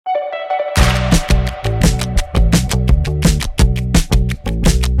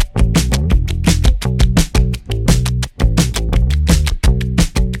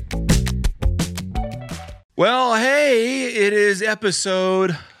Well, hey, it is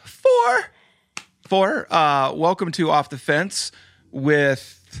episode 4. Welcome to Off the Fence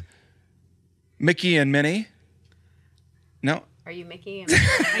with Mickey and Minnie. No? Are you Mickey?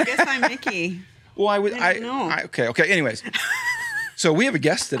 I guess I'm Mickey. Well, I don't know. Okay. Anyways, so we have a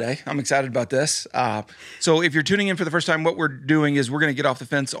guest today. I'm excited about this. So if you're tuning in for the first time, what we're doing is we're going to get off the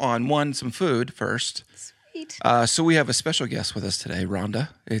fence on some food first. Sweet. So we have a special guest with us today, Rhonda.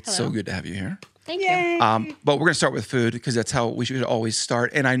 It's so good to have you here. Thank you. But we're going to start with food because that's how we should always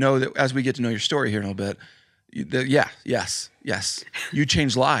start. And I know that as we get to know your story here in a little bit, yes. You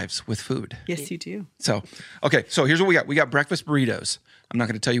change lives with food. Yes, you do. So, okay. So here's what we got. We got breakfast burritos. I'm not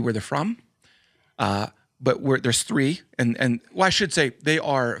going to tell you where they're from, but there's 3. And well, I should say they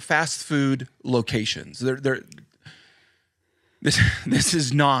are fast food locations. This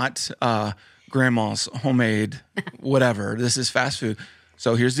is not grandma's homemade whatever. This is fast food.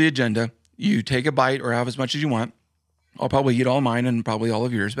 So here's the agenda. You take a bite or have as much as you want. I'll probably eat all mine and probably all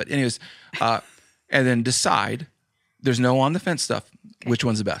of yours. But anyways, and then decide. There's no on the fence stuff. Okay. Which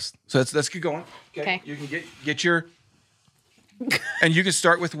one's the best? So let's keep going. Okay. You can get your, and you can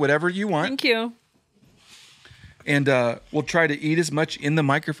start with whatever you want. Thank you. And we'll try to eat as much in the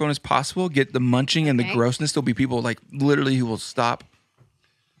microphone as possible. Get the munching and the grossness. There'll be people like literally who will stop.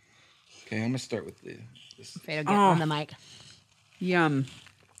 Okay, I'm gonna start with this. Afraid I'll get on the mic. Yum.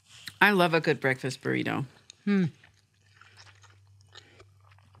 I love a good breakfast burrito. That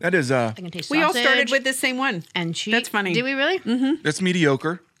is I can taste We all sausage started with the same one. and cheese. That's funny. Did we really? Mm-hmm. That's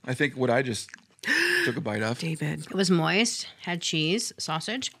mediocre. I think what I just took a bite of. David. It was moist, had cheese,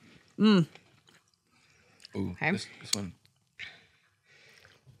 sausage. Ooh, Okay. this one.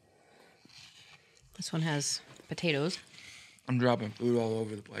 This one has potatoes. I'm dropping food all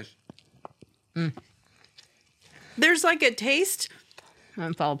over the place. There's like a taste,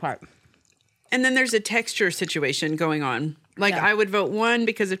 And fall apart. and then there's a texture situation going on. Like Yeah. I would vote 1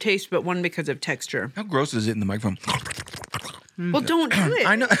 because of taste, but 1 because of texture. How gross is it in the microphone? Well, don't do it.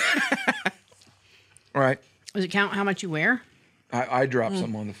 I know. All right. Does it count how much you wear? I dropped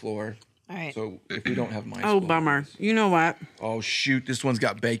some on the floor. All right. So if we don't have mine. Oh, bummer. You know what? Oh, shoot. This one's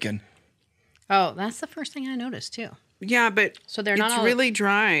got bacon. Oh, that's the first thing I noticed too. Yeah, but So they're not it's all really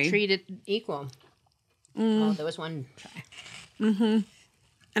dry. treated equal. Oh, there was one try. And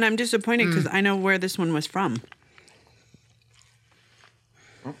I'm disappointed because I know where this one was from.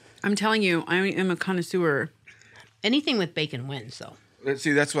 I'm telling you, I am a connoisseur. Anything with bacon wins, though. Let's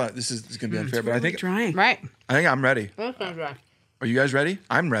see. That's why this is going to be unfair. But I think dry. Right. I'm ready. That's not dry. Are you guys ready?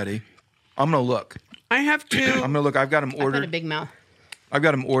 I'm ready. I'm going to look. I have I'm to. going to look. I've got them I've got a ordered. big mouth. I've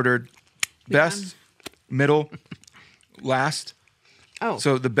got them ordered. Best, middle, last. Oh,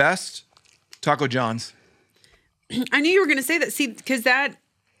 So the best, Taco John's. I knew you were going to say that. See, because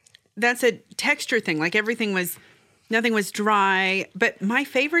that's a texture thing. Like nothing was dry. But my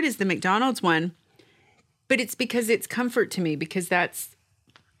favorite is the McDonald's one. But it's because it's comfort to me because that's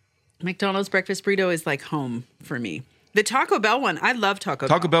McDonald's breakfast burrito is like home for me. The Taco Bell one, I love Taco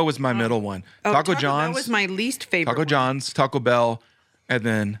Bell. Taco Bell was my middle one. Oh, Taco Bell John's. was my least favorite. Taco John's, Taco Bell, and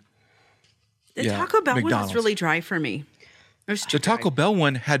then The Taco Bell one McDonald's. was really dry for me. It was too the Taco dry. Bell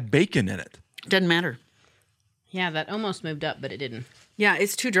one had bacon in it. Doesn't matter. Yeah, that almost moved up, but it didn't. Yeah,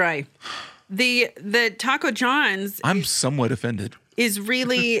 it's too dry. The Taco John's I'm somewhat offended. is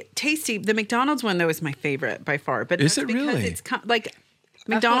really tasty. The McDonald's one though is my favorite by far. But Is that's it really? Because it's like what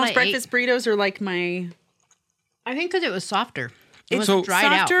McDonald's I breakfast burritos are like my. I think because it was softer. It was So dried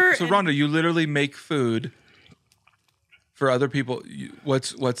out. softer. So Rhonda, you literally make food for other people.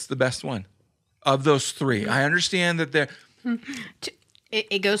 What's the best one of those 3? I understand that they're.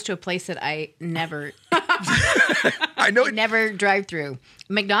 It goes to a place that I never I know never drive through.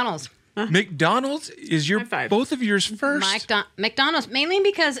 McDonald's. McDonald's is your High five. both of yours first. McDonald's mainly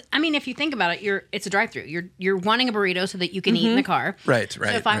because I mean if you think about it, it's a drive-through. You're wanting a burrito so that you can eat in the car. Right. So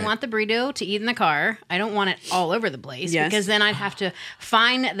if I want the burrito to eat in the car, I don't want it all over the place Yes. because then I'd have to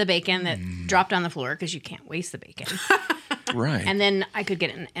find the bacon that dropped on the floor because you can't waste the bacon. Right. And then I could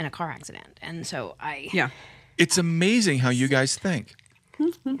get in a car accident. And so Yeah. It's amazing how you guys think.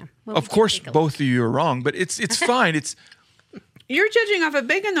 yeah, well, Of course, take a look. both of you are wrong, but it's fine. You're judging off of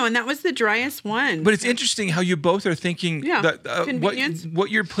bacon though, and that was the driest one. But it's interesting how you both are thinking Yeah, that convenience. what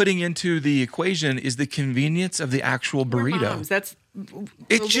you're putting into the equation is the convenience of the actual We're burrito. moms. That's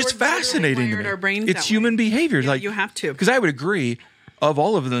It's the just Lord literally fascinating to wired me. our brains It's that human way. behavior. Yeah, like you have to. because I would agree. Of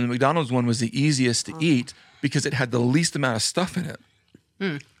all of them, the McDonald's one was the easiest to eat because it had the least amount of stuff in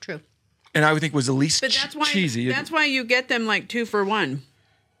it, True. and I would think was the least But that's why cheesy. That's why you get them like 2 for $1.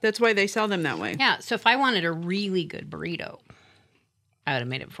 That's why they sell them that way. Yeah. So if I wanted a really good burrito, I would have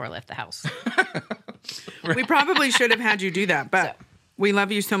made it before I left the house. We probably should have had you do that, but we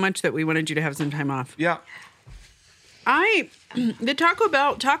love you so much that we wanted you to have some time off. Yeah. The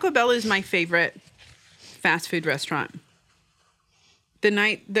Taco Bell is my favorite fast food restaurant. The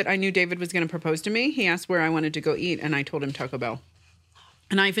night that I knew David was going to propose to me, he asked where I wanted to go eat, and I told him Taco Bell.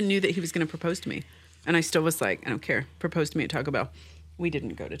 And I even knew that he was going to propose to me. And I still was like, I don't care. Propose to me at Taco Bell. We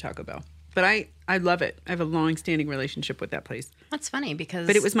didn't go to Taco Bell. But I love it. I have a long-standing relationship with that place. That's funny because...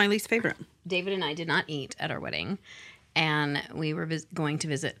 But it was my least favorite. David and I did not eat at our wedding. And we were going to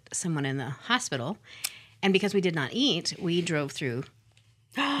visit someone in the hospital. And because we did not eat, we drove through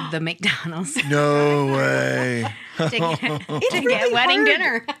the McDonald's No way. to get wedding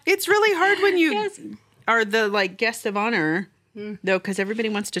dinner. It's really hard when you Yes. are the guest of honor, though, because everybody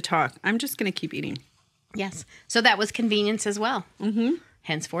wants to talk. I'm just going to keep eating. Yes. So that was convenience as well. Mm-hmm.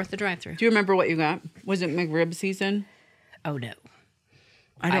 Henceforth, the drive-through. Do you remember what you got? Was it McRib season? Oh, no.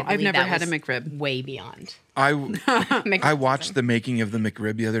 I've believe never that had a was McRib. Way beyond. I watched the making of the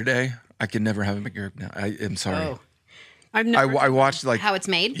McRib the other day. I could never have a McRib now. I am sorry. Oh, I've never. I watched how it's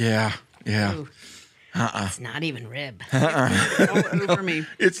made? Yeah. Ooh. It's not even rib. all over me.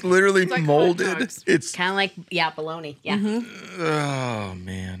 It's literally like hot molded. dogs. It's Kind of like, bologna. Yeah. oh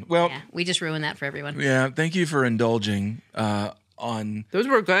man. Well, Yeah. We just ruined that for everyone. yeah. Thank you for indulging on. Those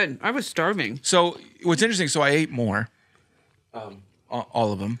were good. I was starving. So what's interesting? So I ate more,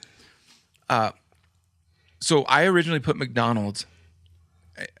 all of them. So I originally put McDonald's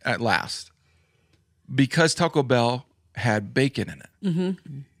at last because Taco Bell had bacon in it.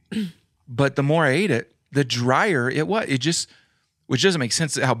 Mm-hmm. But the more I ate it, the drier it was. Which doesn't make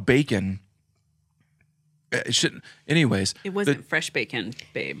sense how bacon. It shouldn't. Anyways, It wasn't fresh bacon,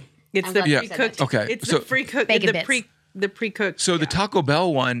 babe. It's I'm the glad you said pre-cooked. that. Okay, It's so- the pre-cooked. Bacon The pre-cooked. So the Taco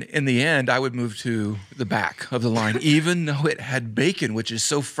Bell one, in the end, I would move to the back of the line, even though it had bacon, which is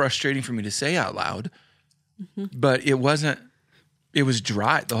so frustrating for me to say out loud. But it wasn't. It was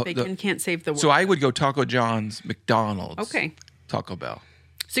dry. Bacon can't save the world. So I would go Taco John's, McDonald's, Okay. Taco Bell,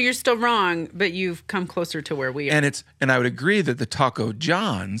 So you're still wrong, but you've come closer to where we are. and I would agree that the Taco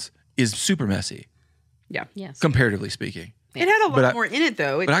John's is super messy, Yeah. Yes. comparatively speaking. It had a lot But I- more in it,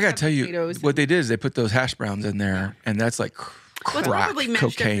 though. It But I did got have to tell you, potatoes what they did is they put those hash browns in there, and that's like Well, it's crack probably mashed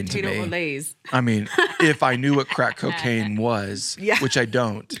up cocaine to potato me. olays. I mean, if I knew what crack cocaine was, Yeah. which I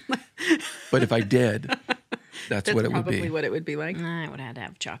don't, but if I did, that's That's what it would probably be. what it would be like. I would have had to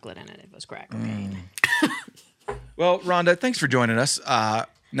have chocolate in it if it was crack cocaine. Well, Rhonda, thanks for joining us.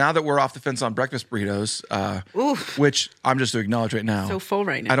 Now that we're off the fence on breakfast burritos, which I'm just to acknowledge right now, So full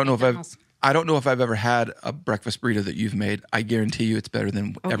right now. I don't know if McDonald's. I don't know if I've ever had a breakfast burrito that you've made. I guarantee you, it's better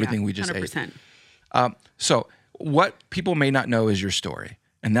than everything we just ate. 100%. So, what people may not know is your story,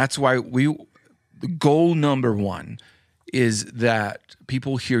 and that's why goal number one is that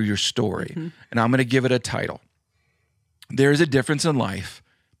people hear your story, and I'm going to give it a title. There is a difference in life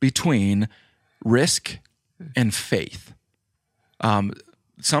between risk and faith.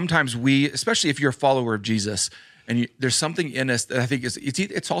 Sometimes we, especially if you're a follower of Jesus, and there's something in us that I think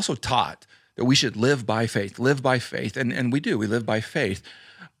it's also taught that we should live by faith, and we do. We live by faith,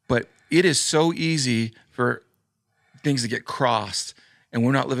 but it is so easy for things to get crossed, and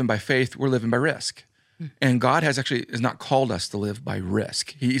we're not living by faith. We're living by risk. And God has not called us to live by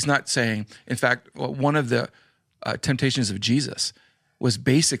risk. He's not saying, in fact, one of the temptations of Jesus was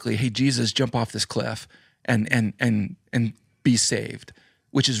basically, hey, Jesus, jump off this cliff and be saved,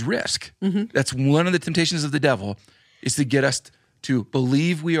 which is risk. That's one of the temptations of the devil, is to get us to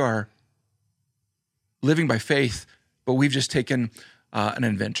believe we are living by faith, but we've just taken an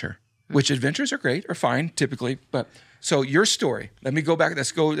adventure, which adventures are great, are fine typically. But so your story, let me go back.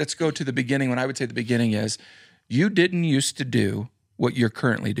 Let's go to the beginning. When I would say the beginning is, you didn't used to do what you're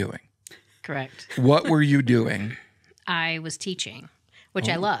currently doing. Correct. What were you doing? I was teaching, which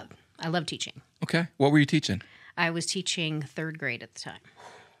I love. I love teaching. Okay. What were you teaching? I was teaching third grade at the time.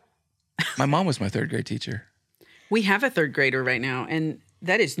 My mom was my third grade teacher. We have a third grader right now, and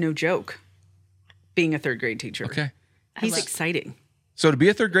that is no joke, being a third grade teacher. Okay. He's exciting. So to be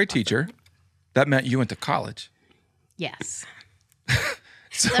a third grade teacher, that meant you went to college. Yes.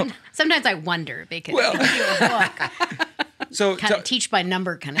 So, Sometimes I wonder because I do a book, so kind of teach by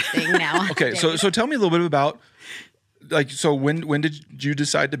number kind of thing now. okay. So tell me a little bit about, so when did you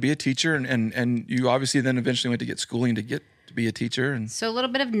decide to be a teacher, and you obviously then eventually went to get schooling to be a teacher, and So a little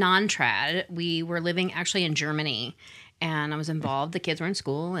bit of non-trad. We were living actually in Germany, and I was involved. The kids were in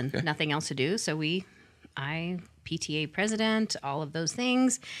school and nothing else to do, so I PTA president, all of those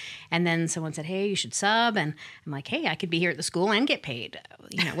things. And then someone said, hey, you should sub. And I'm like, hey, I could be here at the school and get paid.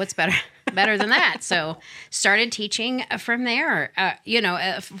 What's better? better than that. So started teaching from there,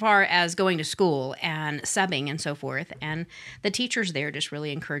 as far as going to school and subbing and so forth. And the teachers there just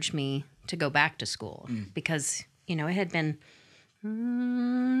really encouraged me to go back to school because, it had been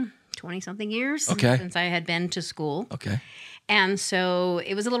 20-something years since I had been to school. Okay. And so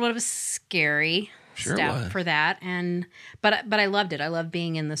it was a little bit of a scary step for that. But I loved it. I loved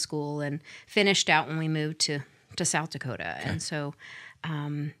being in the school and finished out when we moved to South Dakota. Okay. And so,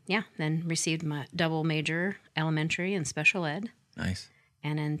 then received my double major, elementary and special ed. Nice.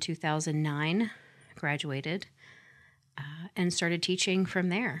 And in 2009, graduated and started teaching from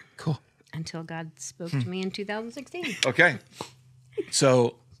there. Cool. Until God spoke to me in 2016. Okay.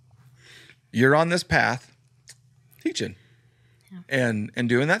 So you're on this path teaching and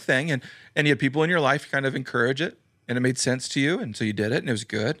doing that thing. And you had people in your life kind of encourage it and it made sense to you. And so you did it and it was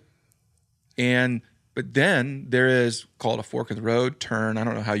good. But then there is called a fork in the road, turn. I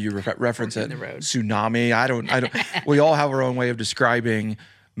don't know how you reference it. Tsunami. I don't. We all have our own way of describing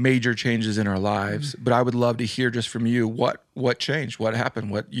major changes in our lives. But I would love to hear just from you what changed, what happened,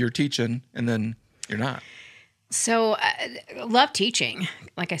 what you're teaching, and then you're not. So love teaching.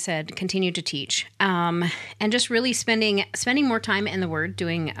 Like I said, continue to teach, and just really spending more time in the Word.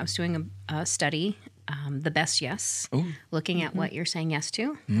 I was doing a study. The best yes, looking at what you're saying yes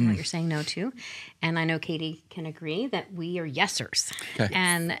to and what you're saying no to. And I know Katy can agree that we are yesers. Okay.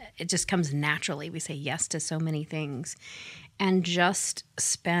 And it just comes naturally. We say yes to so many things. And just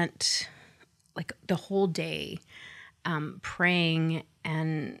spent like the whole day praying,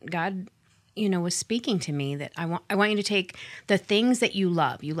 and God, was speaking to me that I want you to take the things that you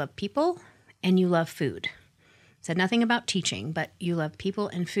love. You love people and you love food. Said nothing about teaching, but you love people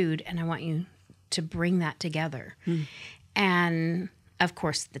and food, and I want you to bring that together. And of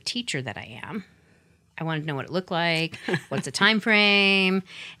course, the teacher that I am, I wanted to know what it looked like, what's the time frame,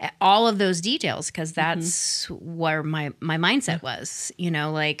 all of those details, because that's where my mindset was,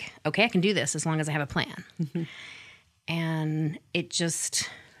 like, okay, I can do this as long as I have a plan. And it just,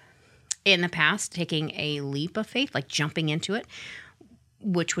 in the past, taking a leap of faith, like jumping into it,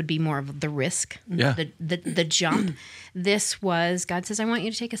 which would be more of the risk, the jump. This was, God says, I want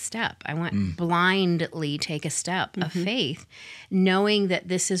you to take a step. I want blindly take a step of faith, knowing that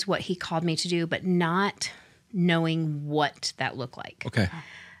this is what he called me to do, but not knowing what that looked like. Okay.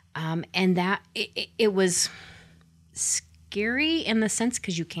 And that, it was scary in the sense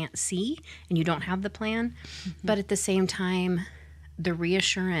because you can't see and you don't have the plan, but at the same time, the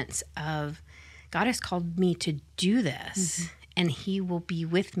reassurance of God has called me to do this. And he will be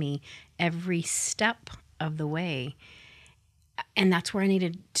with me every step of the way. And that's where I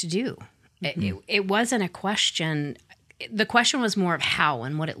needed to do. It wasn't a question. The question was more of how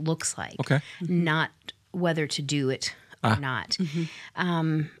and what it looks like, not whether to do it or not.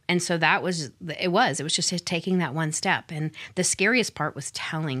 And so that was, it was just taking that one step. And the scariest part was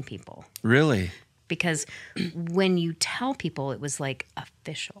telling people. Really? Because when you tell people, it was like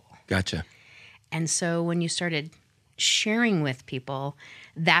official. Gotcha. And so when you started sharing with people,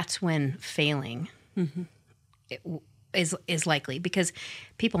 that's when failing is likely, because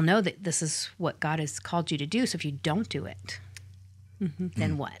people know that this is what God has called you to do. So if you don't do it,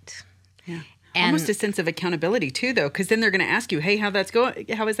 then what? Yeah. And almost a sense of accountability too, though, because then they're going to ask you, "Hey, how is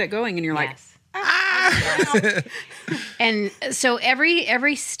that going?" And you're like, And so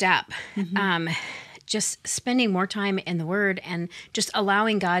every step, just spending more time in the Word and just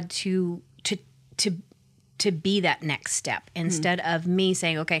allowing God to be that next step instead of me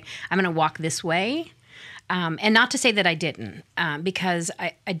saying, okay, I'm going to walk this way. And not to say that I didn't, because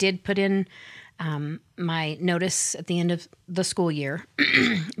I did put in my notice at the end of the school year.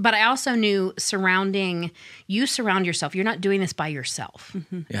 But I also knew surround yourself. You're not doing this by yourself.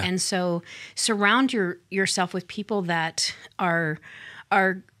 Yeah. And so surround yourself with people that are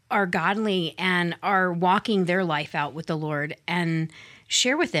godly and are walking their life out with the Lord, and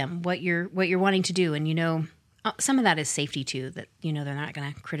share with them what you're wanting to do. And, some of that is safety too, that, they're not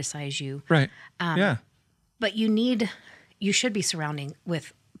going to criticize you. Right. But you should be surrounding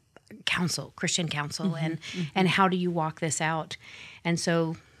with Christian counsel, and how do you walk this out? And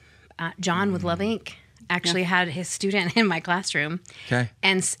so John with Love Inc. actually had his student in my classroom. Okay.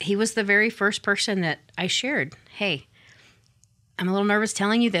 And he was the very first person that I shared, hey, I'm a little nervous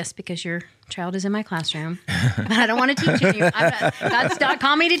telling you this because your child is in my classroom, but I don't want to teach anymore. God's not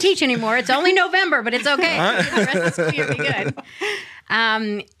calling me to teach anymore. It's only November, but it's okay. The rest of the school year will be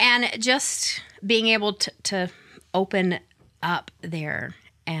good. And just being able to open up there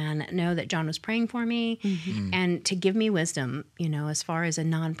and know that John was praying for me and to give me wisdom, as far as a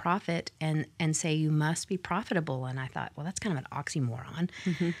nonprofit and say you must be profitable. And I thought, well, that's kind of an oxymoron.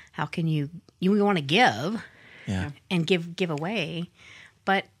 How can you want to give and give away,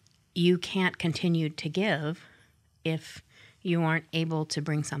 but you can't continue to give if you aren't able to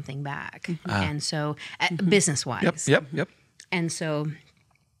bring something back. And so business-wise. Yep. And so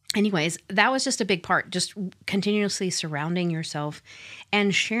anyways, that was just a big part, just continuously surrounding yourself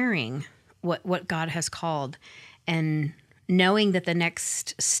and sharing what God has called and knowing that the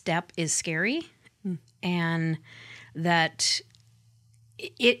next step is scary and that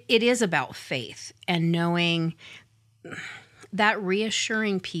it is about faith and knowing that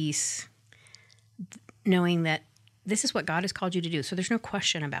reassuring piece, knowing that this is what God has called you to do. So there's no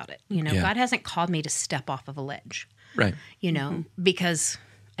question about it. God hasn't called me to step off of a ledge, right? Because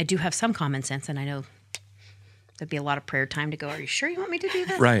I do have some common sense, and I know there'd be a lot of prayer time to go, are you sure you want me to do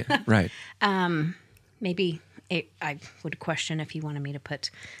this? Right. Maybe I would question if he wanted me to put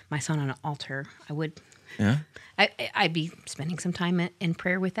my son on an altar. I would. Yeah. I'd be spending some time in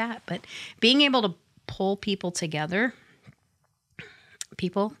prayer with that. But being able to pull people together,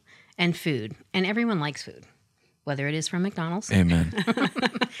 people and food, and everyone likes food, whether it is from McDonald's. Amen.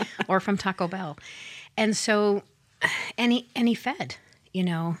 or from Taco Bell. And so, and he fed.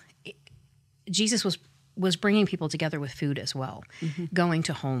 Jesus was bringing people together with food as well, going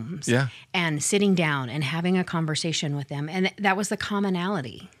to homes and sitting down and having a conversation with them. And that was the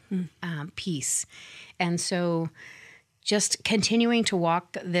commonality piece. And so just continuing to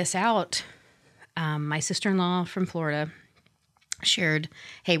walk this out, my sister-in-law from Florida shared,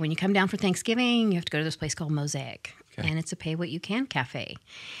 hey, when you come down for Thanksgiving, you have to go to this place called Mosaic. Okay. And it's a pay-what-you-can cafe.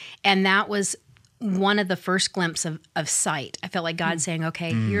 And that was one of the first glimpses of sight. I felt like God saying,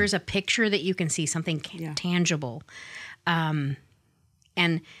 okay, here's a picture that you can see, something tangible. And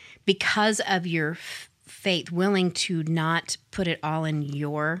because of your faith, willing to not put it all in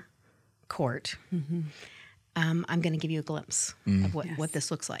your court, I'm going to give you a glimpse of what this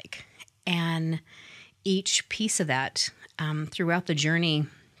looks like. And each piece of that, throughout the journey,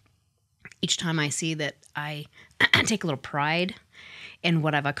 each time I see that I take a little pride in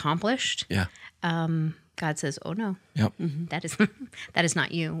what I've accomplished, God says, "Oh no, that is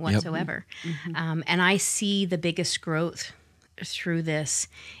not you whatsoever." And I see the biggest growth through this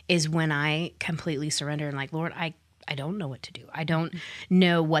is when I completely surrender and like, Lord, I don't know what to do. I don't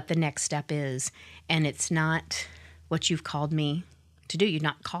know what the next step is, and it's not what you've called me to do. You've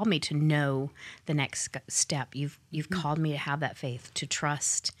not called me to know the next step. You've called me to have that faith, to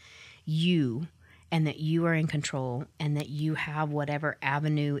trust you, and that you are in control and that you have whatever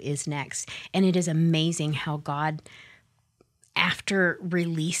avenue is next. And it is amazing how God, after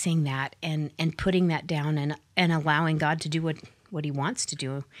releasing that and putting that down and allowing God to do what he wants to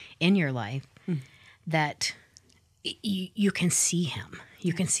do in your life, that you can see him.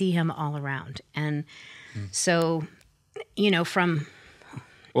 You can see him all around. And so, from...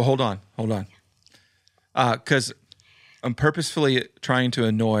 Well, hold on. Because I'm purposefully trying to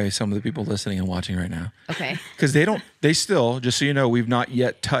annoy some of the people listening and watching right now. Okay. Because they still, just so you know, we've not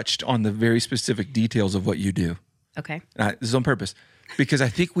yet touched on the very specific details of what you do. Okay. This is on purpose. Because I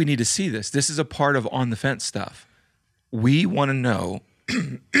think we need to see this. This is a part of on the fence stuff. We want to know,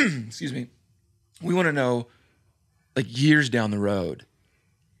 excuse me, we want to know like years down the road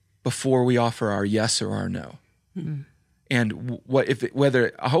before we offer our yes or our no. And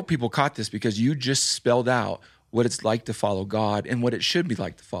whether I hope people caught this because you just spelled out what it's like to follow God and what it should be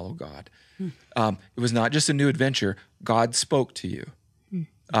like to follow God. It was not just a new adventure. God spoke to you.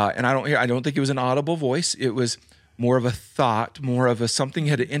 And I don't think it was an audible voice. It was more of a thought, more of something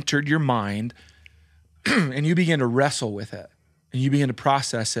had entered your mind and you began to wrestle with it and you began to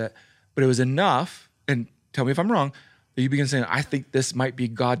process it. But it was enough, and tell me if I'm wrong, that you began saying, I think this might be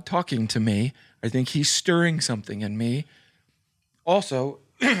God talking to me. I think he's stirring something in me. Also,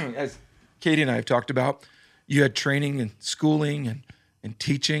 as Katy and I have talked about, you had training and schooling and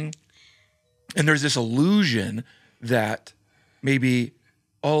teaching. And there's this illusion that maybe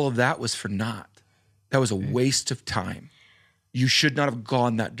all of that was for naught. That was a waste of time. You should not have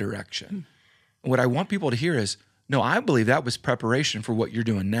gone that direction. And what I want people to hear is, no, I believe that was preparation for what you're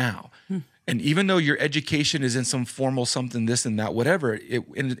doing now. And even though your education is in some formal something, this and that, whatever it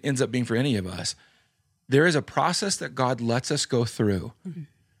ends up being for any of us, there is a process that God lets us go through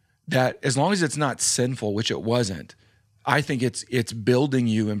that as long as it's not sinful, which it wasn't, I think it's building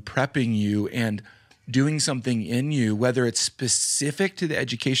you and prepping you and doing something in you, whether it's specific to the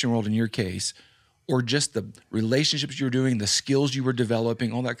education world in your case, or just the relationships you were doing, the skills you were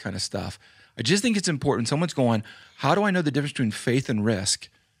developing, all that kind of stuff. I just think it's important. Someone's going, how do I know the difference between faith and risk?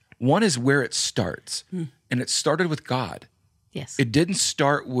 One is where it starts, and it started with God. Yes. It didn't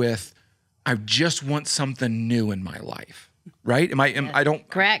start with, I just want something new in my life, right? I don't.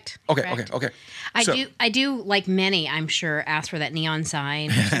 Correct. Okay, Correct. okay. I do, like many, I'm sure, ask for that neon sign,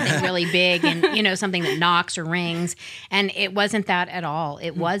 or something really big, and something that knocks or rings. And it wasn't that at all.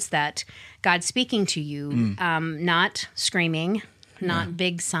 It was that God speaking to you, not screaming, not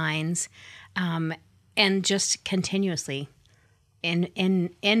big signs, and just continuously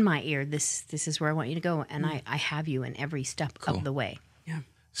in my ear. This is where I want you to go, and I have you in every step of the way. Yeah.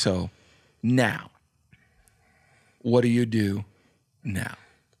 So now, what do you do now?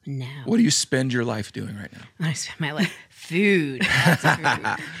 Now, What do you spend your life doing right now? I spend my life food. Lots of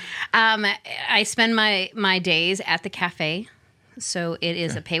food. I spend my days at the cafe. So it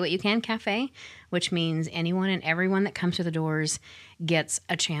is a pay what you can cafe, which means anyone and everyone that comes through the doors gets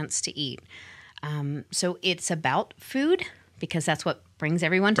a chance to eat. So it's about food, because that's what brings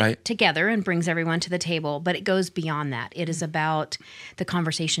everyone together and brings everyone to the table. But it goes beyond that. It is about the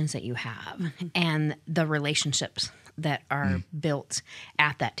conversations that you have and the relationships that are built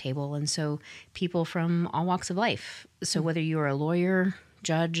at that table. And so people from all walks of life. So whether you're a lawyer,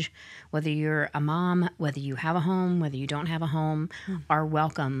 judge, whether you're a mom, whether you have a home, whether you don't have a home, are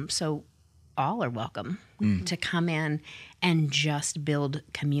welcome. So all are welcome to come in and just build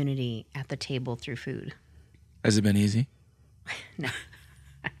community at the table through food. Has it been easy? No.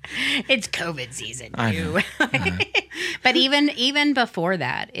 It's COVID season I too. know. But even before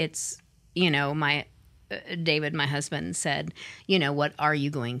that, it's, my David, my husband, said, what are you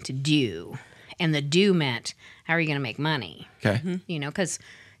going to do? And the do meant, how are you going to make money? Okay. Because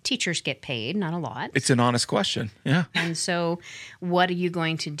teachers get paid, not a lot. It's an honest question. Yeah. And so what are you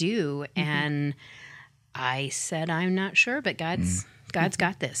going to do? And I said, I'm not sure, but God's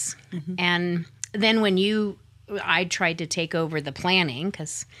got this. And then I tried to take over the planning,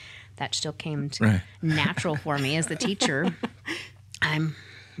 because that still came natural for me as the teacher. I'm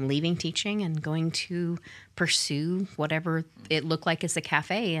leaving teaching and going to pursue whatever it looked like as the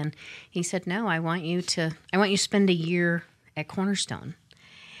cafe. And he said, no, I want you to spend a year at Cornerstone.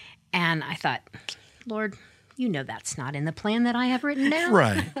 And I thought, Lord, that's not in the plan that I have written down.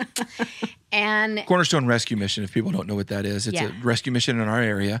 Right. And Cornerstone Rescue Mission, if people don't know what that is, it's a rescue mission in our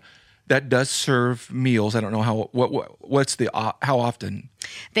area that does serve meals. I don't know how often.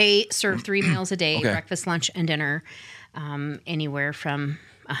 They serve 3 meals a day, breakfast, lunch, and dinner, anywhere from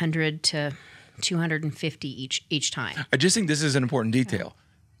 100 to 250 each time. I just think this is an important detail,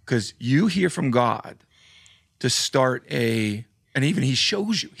 because you hear from God to start and even he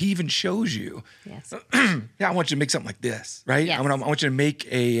even shows you. Yes. Yeah, I want you to make something like this, right? Yes. I want you to make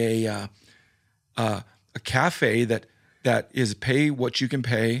a cafe that is pay what you can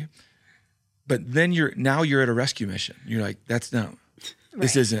pay, but then you're at a rescue mission. You're like, this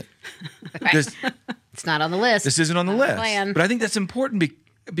isn't. This, it's not on the list. This isn't on the list. Plan. But I think that's important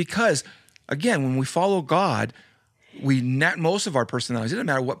because, again, when we follow God, most of our personalities, it doesn't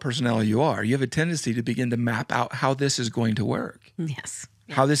matter what personality you are, you have a tendency to begin to map out how this is going to work. Yes.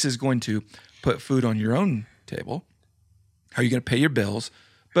 How this is going to put food on your own table, how you're going to pay your bills,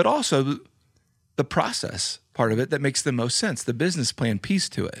 but also the process part of it that makes the most sense, the business plan piece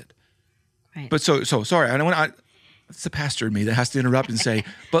to it. Right. But so sorry, it's the pastor in me that has to interrupt and say,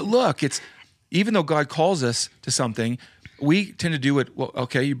 but look, even though God calls us to something, we tend to do it. Well,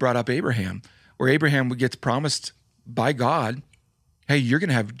 okay, you brought up Abraham, where Abraham gets promised by God, hey, you're going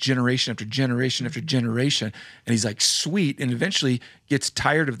to have generation after generation after generation. And he's like, sweet. And eventually gets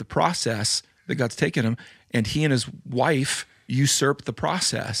tired of the process that God's taken him. And he and his wife usurp the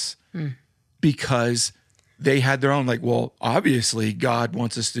process because they had their own, like, well, obviously God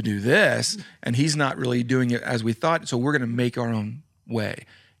wants us to do this and he's not really doing it as we thought. So we're going to make our own way.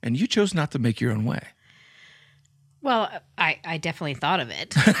 And you chose not to make your own way. Well, I definitely thought of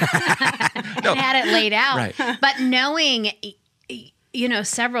it. I had it laid out. Right. But knowing,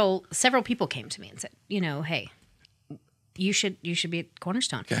 several people came to me and said, hey, you should be at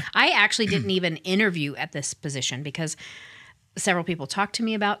Cornerstone. Okay. I actually didn't even interview at this position because several people talked to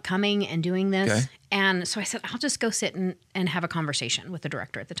me about coming and doing this. Okay. And so I said, I'll just go sit and have a conversation with the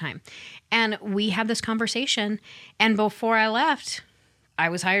director at the time. And we had this conversation. And before I left, I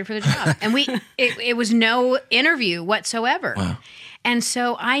was hired for the job. And it was no interview whatsoever. Wow. And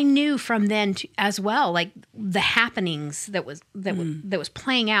so I knew from then as well, like the happenings that was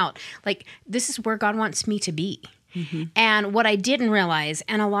playing out, like this is where God wants me to be. Mm-hmm. And what I didn't realize,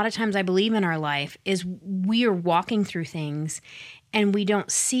 and a lot of times I believe in our life, is we are walking through things and we don't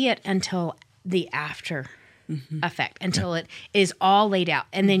see it until the after effect, until it is all laid out.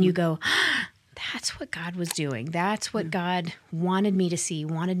 And then you go, that's what God was doing. That's what God wanted me to see,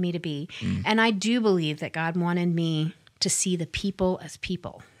 wanted me to be. And I do believe that God wanted me to see the people as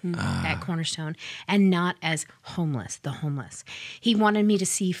people at Cornerstone and not as the homeless. He wanted me to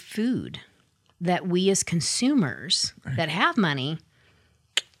see food that we as consumers that have money,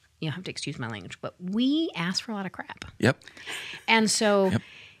 you have to excuse my language, but we ask for a lot of crap. Yep. And so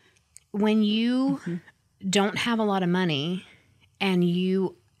when you don't have a lot of money and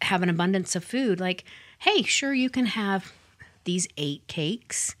you have an abundance of food, like, hey, sure, you can have these 8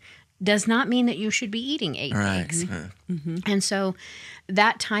 cakes, does not mean that you should be eating 8 cakes. And so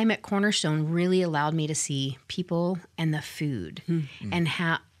that time at Cornerstone really allowed me to see people and the food and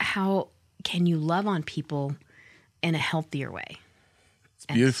how can you love on people in a healthier way. It's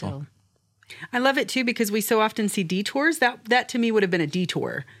beautiful. I love it too, because we so often see detours. That to me would have been a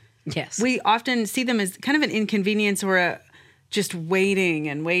detour. Yes. We often see them as kind of an inconvenience or a just waiting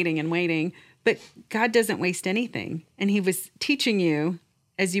and waiting and waiting. But God doesn't waste anything. And he was teaching you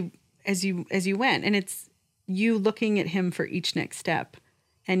as you went. And it's you looking at him for each next step.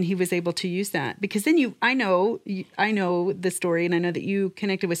 And he was able to use that, because then I know the story, and I know that you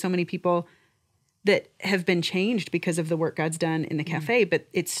connected with so many people that have been changed because of the work God's done in the cafe. But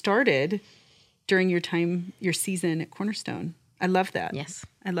it started during your season at Cornerstone. I love that. Yes.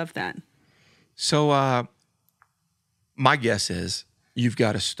 I love that. So my guess is you've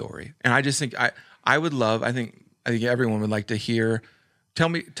got a story. And I just think I would love, I think everyone would like to hear,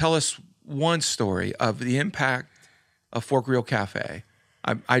 tell us one story of the impact of Fork Real Cafe.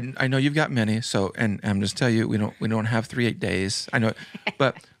 I know you've got many, so and I'm just tell you we don't have 3 days. I know,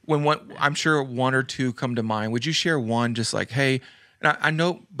 but I'm sure 1 or 2 come to mind. Would you share one? Just like, hey, and I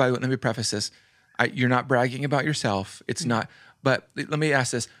know. By the way, let me preface this: you're not bragging about yourself. It's not. But let me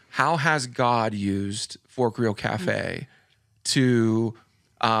ask this: how has God used Fork Real Cafe to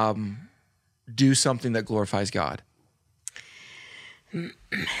do something that glorifies God? The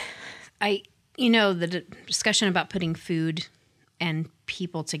discussion about putting food and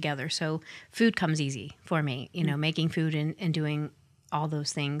people together. So food comes easy for me, making food and doing all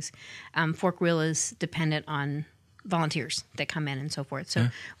those things. Fork Real is dependent on volunteers that come in and so forth. So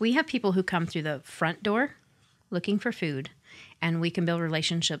we have people who come through the front door looking for food, and we can build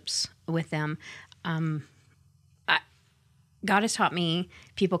relationships with them. God has taught me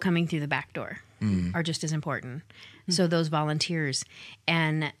people coming through the back door are just as important. So those volunteers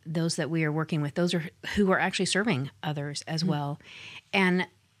and those that we are working with, those are who are actually serving others as well. And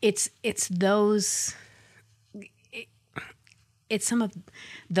it's some of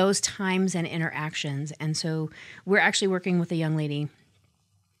those times and interactions. And so we're actually working with a young lady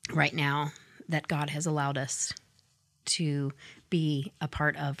right now that God has allowed us to be a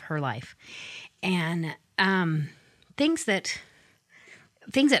part of her life. And things that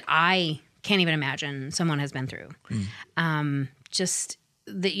I can't even imagine someone has been through. Just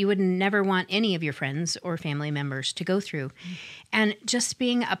that you would never want any of your friends or family members to go through. And just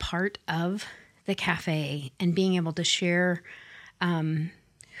being a part of the cafe and being able to share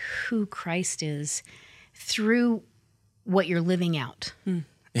who Christ is through what you're living out and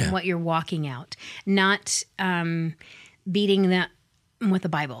what you're walking out. Not beating that with the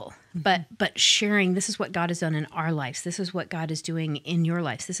Bible, but sharing, this is what God has done in our lives. This is what God is doing in your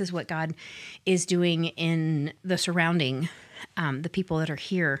lives. This is what God is doing in the surrounding, the people that are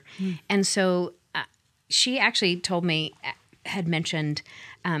here. And so she actually told me, had mentioned,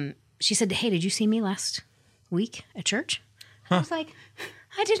 she said, hey, did you see me last week at church? I was like,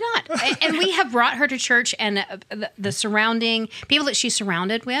 I did not. And we have brought her to church, and the surrounding people that she's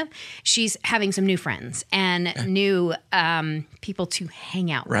surrounded with, she's having some new friends and new people to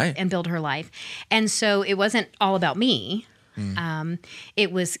hang out with and build her life. And so it wasn't all about me.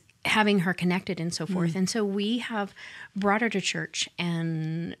 It was having her connected and so forth. And so we have brought her to church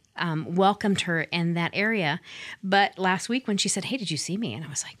and welcomed her in that area. But last week when she said, hey, did you see me? And I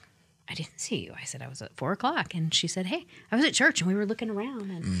was like, I didn't see you. I said, I was at 4:00. And she said, hey, I was at church and we were looking around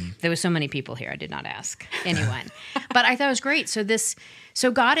and there was so many people here. I did not ask anyone, but I thought it was great. So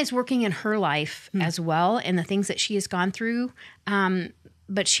God is working in her life as well, and the things that she has gone through.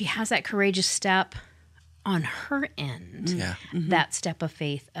 But she has that courageous step on her end, that step of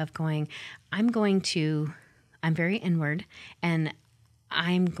faith of going, I'm very inward, and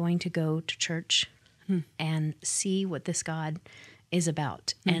I'm going to go to church and see what this God is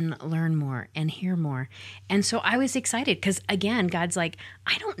about and learn more and hear more. And so I was excited because, again, God's like,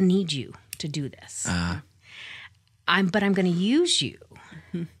 I don't need you to do this. But I'm going to use you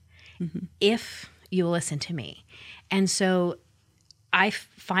if you listen to me. And so I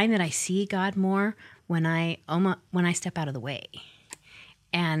find that I see God more when I step out of the way.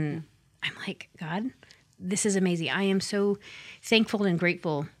 And I'm like, God, this is amazing. I am so thankful and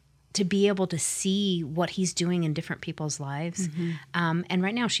grateful to be able to see what he's doing in different people's lives. And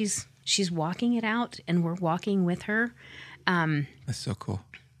right now she's walking it out, and we're walking with her. That's so cool.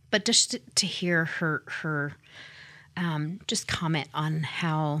 But just to hear her just comment on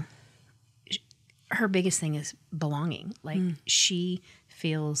how her biggest thing is belonging. Like she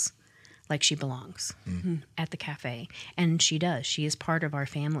feels like she belongs at the cafe, and she does. She is part of our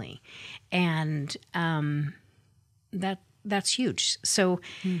family, and that's huge. So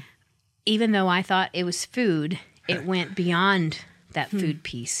even though I thought it was food, it went beyond that food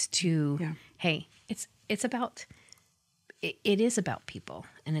piece to, hey, it's about. It is about people,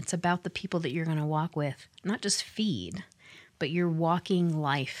 and it's about the people that you're going to walk with, not just feed, but you're walking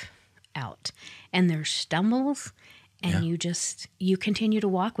life out. And there's stumbles, and you continue to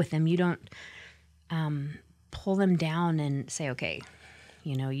walk with them. You don't pull them down and say, okay,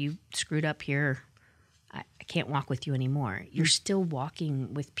 you screwed up here. I can't walk with you anymore. You're still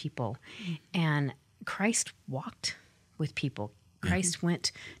walking with people. And Christ walked with people. Christ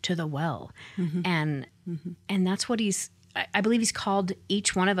went to the well. And that's what I believe he's called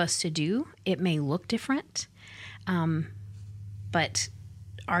each one of us to do. It may look different, but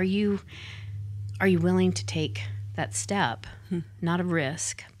are you willing to take that step, not of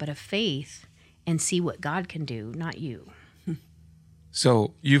risk, but of faith, and see what God can do, not you?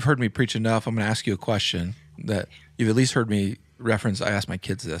 So you've heard me preach enough. I'm going to ask you a question that you've at least heard me reference. I ask my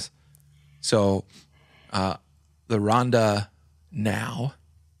kids this. So the Rhonda now,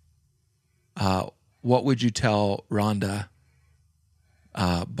 what would you tell Rhonda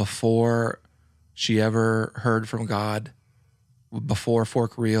before she ever heard from God, before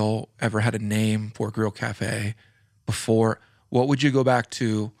Fork Real ever had a name, Fork Real Café, what would you go back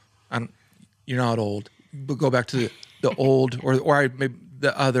to? You're not old, but go back to the old, or maybe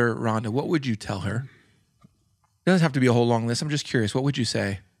the other Rhonda. What would you tell her? It doesn't have to be a whole long list. I'm just curious. What would you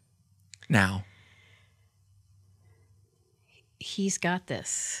say now? He's got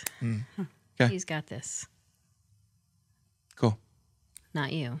this. Okay. He's got this. Cool.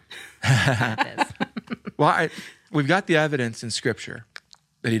 Not you. He's got this. Well, we've got the evidence in Scripture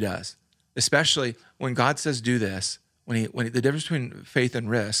that he does, especially when God says do this. When the difference between faith and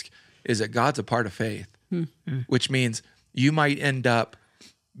risk is that God's a part of faith, which means you might end up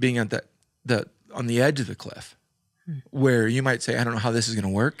being on the edge of the cliff, where you might say, I don't know how this is going to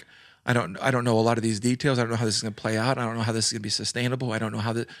work. I don't know a lot of these details. I don't know how this is going to play out. I don't know how this is going to be sustainable. I don't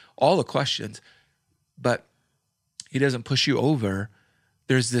know all the questions, but he doesn't push you over.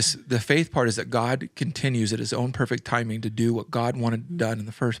 There's the faith part is that God continues at his own perfect timing to do what God wanted done in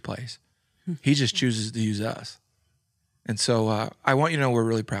the first place. He just chooses to use us. And so I want you to know we're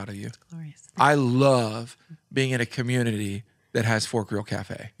really proud of you. Glorious. I love being in a community that has Fork Real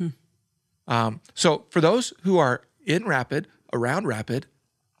Café. So for those who are in Rapid, around Rapid,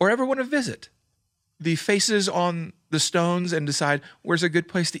 or ever want to visit the faces on the stones and decide where's a good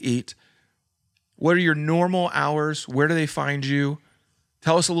place to eat, what are your normal hours, where do they find you?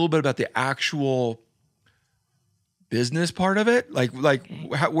 Tell us a little bit about the actual business part of it.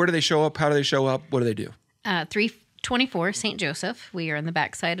 Where do they show up? How do they show up? What do they do? 324 St. Joseph. We are on the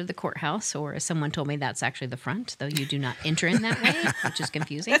back side of the courthouse, or as someone told me, that's actually the front, though you do not enter in that way, which is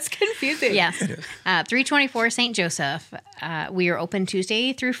confusing. That's confusing. Yes. 324 St. Joseph. We are open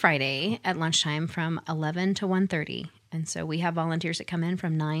Tuesday through Friday at lunchtime from 11 to 1:30. And so we have volunteers that come in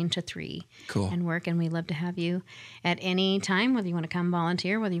from 9 to 3 and work, and we love to have you at any time, whether you want to come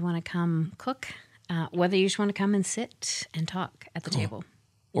volunteer, whether you want to come cook, whether you just want to come and sit and talk at the table.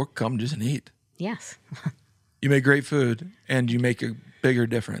 Or come just and eat. Yes. You make great food, and you make a bigger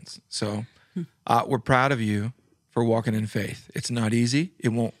difference. So we're proud of you for walking in faith. It's not easy.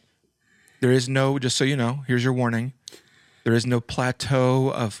 There is no, just so you know, here's your warning. There is no plateau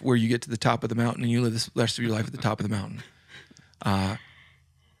of where you get to the top of the mountain and you live the rest of your life at the top of the mountain.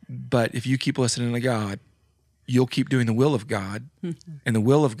 But if you keep listening to God, you'll keep doing the will of God. And the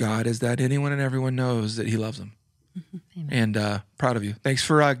will of God is that anyone and everyone knows that he loves them. And proud of you. Thanks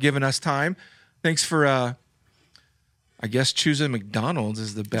for giving us time. Thanks for, I guess, choosing McDonald's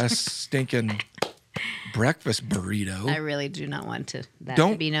as the best stinking breakfast burrito. I really do not want that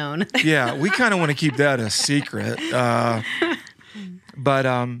to be known. Yeah, we kind of want to keep that a secret. But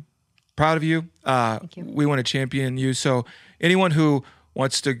proud of you. Thank you. We want to champion you. So anyone who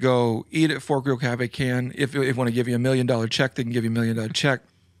wants to go eat at Fork Real Café can. If you want to give you $1 million check, they can give you $1 million check.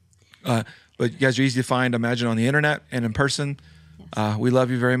 But you guys are easy to find, I imagine, on the internet and in person. Yes. We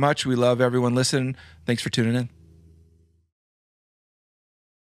love you very much. We love everyone listening. Thanks for tuning in.